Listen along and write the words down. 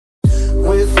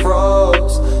we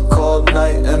froze. Cold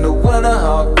night in the winter,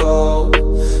 how it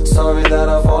goes. Sorry that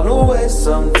I fall away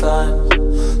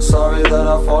sometimes. Sorry that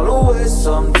I fall away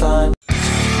sometimes.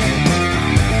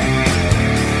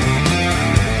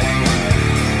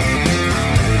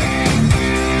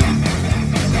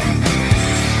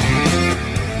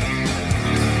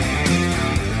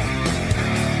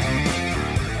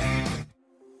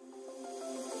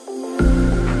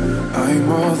 I'm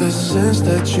all the sins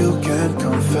that you can't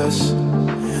confess.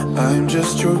 I'm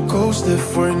just your ghost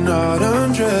if we're not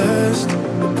undressed.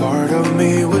 A part of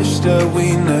me wish that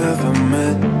we never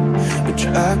met, but you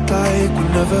act like we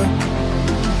never.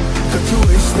 Got too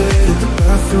wasted in the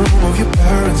bathroom of your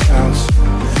parents' house.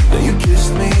 Then you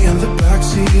kissed me in the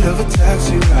backseat of a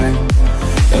taxi ride.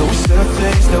 And we said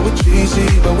things that were cheesy,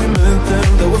 but we meant them.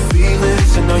 There were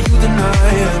feelings, and now you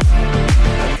deny it.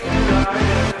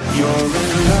 You're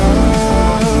in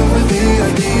love with the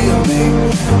idea of me,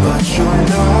 but you're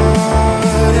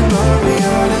not in my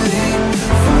reality.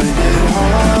 Find it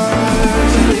hard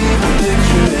to even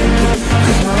picture it,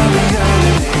 'cause my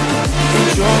reality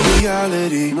ain't your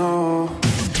reality, no.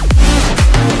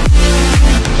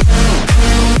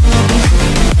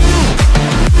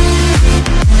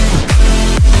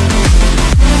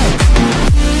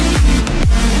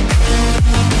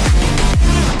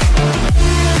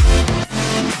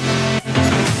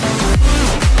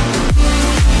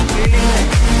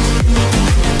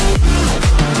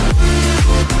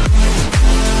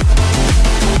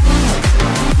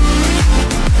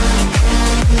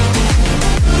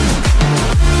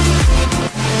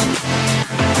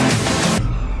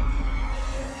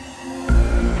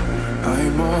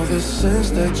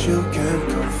 Sins that you can't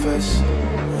confess.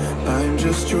 I'm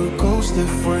just your ghost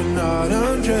if we're not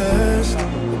undressed.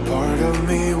 A part of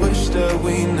me wish that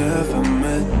we never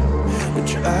met, but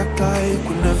you act like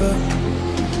we never.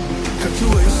 Got too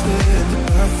wasted in the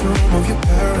bathroom of your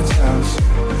parents' house.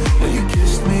 Then you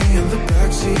kissed me in the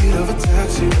backseat of a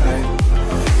taxi ride.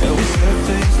 And we said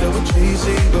things that were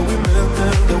cheesy, but we meant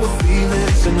them. There were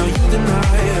feelings, and now you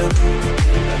deny it.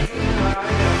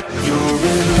 You're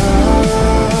in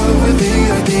love with the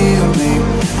idea of me,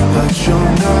 but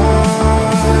you're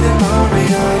not in my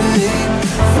reality.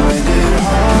 Find it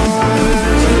hard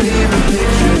to even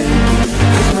picture it,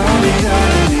 'cause my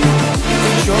reality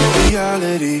ain't your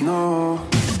reality, no.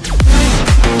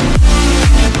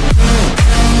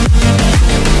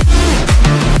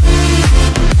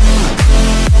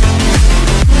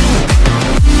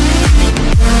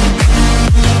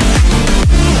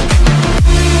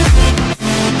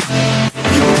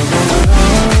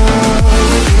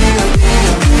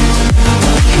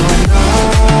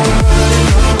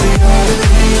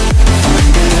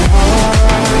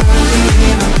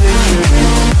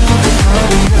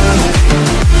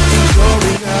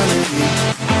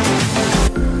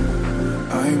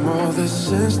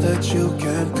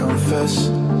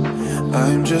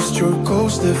 I'm just your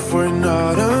ghost if we're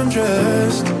not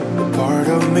undressed. A part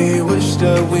of me wish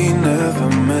that we never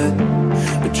met,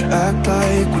 but you act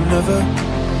like we never.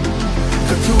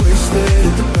 Got too wasted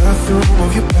in the bathroom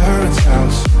of your parents'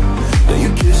 house. Then you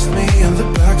kissed me in the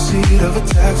backseat of a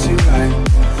taxi ride.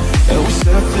 And we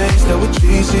said things that were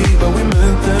cheesy, but we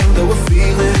meant them. There were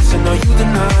feelings, and now you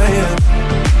deny it.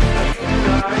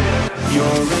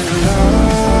 You're in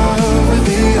love with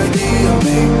the idea of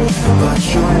me, but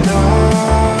you're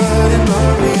not in my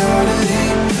reality.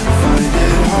 Find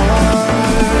it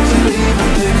hard to even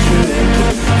picture it,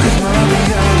 'cause my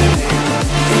reality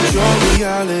ain't your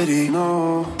reality, no.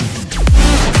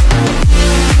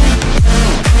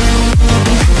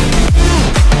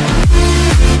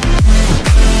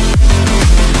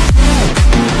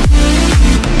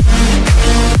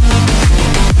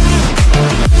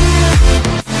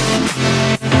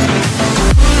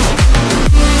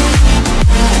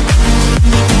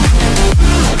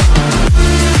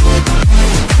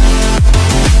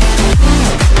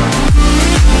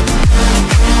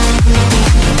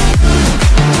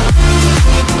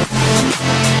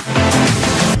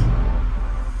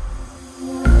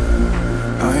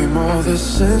 The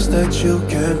sins that you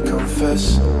can't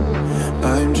confess.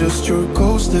 I'm just your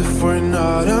ghost if we're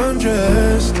not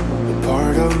undressed. A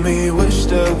part of me wish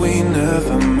that we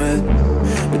never met,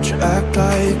 but you act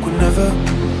like we never.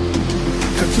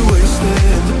 Got too wasted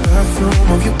in the bathroom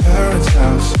of your parents'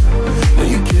 house. Then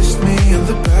you kissed me in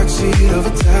the backseat of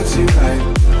a taxi ride.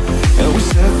 And we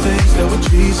said things that were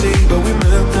cheesy, but we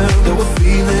meant them. There were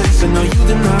feelings.